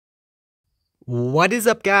What is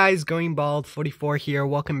up, guys? Going Bald 44 here.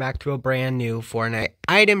 Welcome back to a brand new Fortnite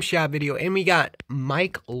item shop video. And we got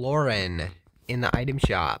Mike Lauren in the item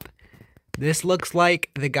shop. This looks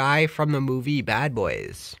like the guy from the movie Bad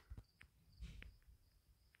Boys.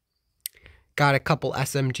 Got a couple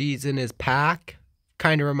SMGs in his pack.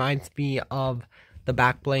 Kind of reminds me of the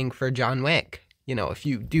back bling for John Wick. You know, if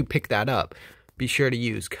you do pick that up, be sure to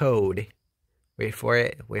use code. Wait for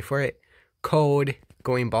it. Code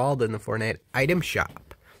Going Bald in the Fortnite item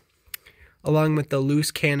shop. Along with the loose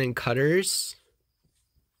cannon cutters.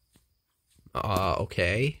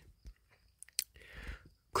 Okay.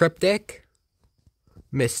 Cryptic.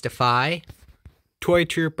 Mystify. Toy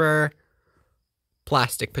Trooper.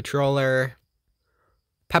 Plastic Patroller.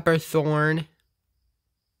 Pepperthorn.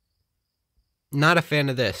 Not a fan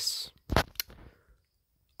of this.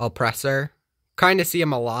 Oppressor. Kind of see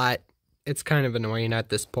him a lot. It's kind of annoying at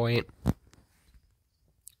this point.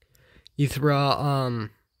 You throw,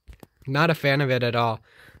 not a fan of it at all.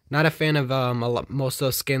 Not a fan of most of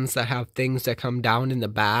those skins that have things that come down in the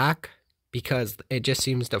back, because it just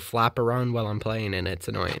seems to flap around while I'm playing and it's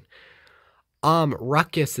annoying.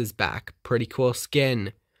 Ruckus is back. Pretty cool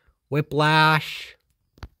skin. Whiplash.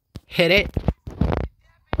 Hit it.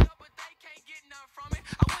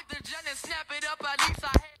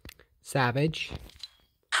 Savage.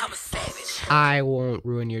 I'm a savage. I won't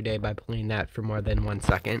ruin your day by playing that for more than 1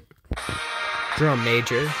 second. Drum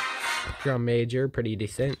Major, pretty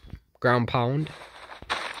decent. Ground Pound.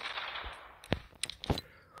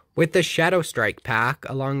 With the Shadow Strike pack,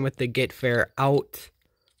 along with the Get Far Out,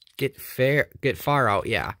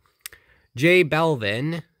 yeah. J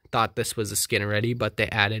Belvin, thought this was a skin already, but they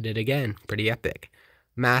added it again. Pretty epic.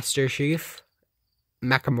 Master Chief,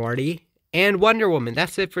 Macamorty, and Wonder Woman.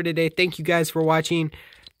 That's it for today. Thank you guys for watching.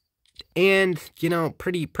 And, you know,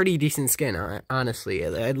 pretty decent skin, honestly.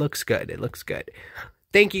 It looks good.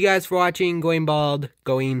 Thank you guys for watching. Going Bald,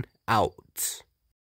 going out.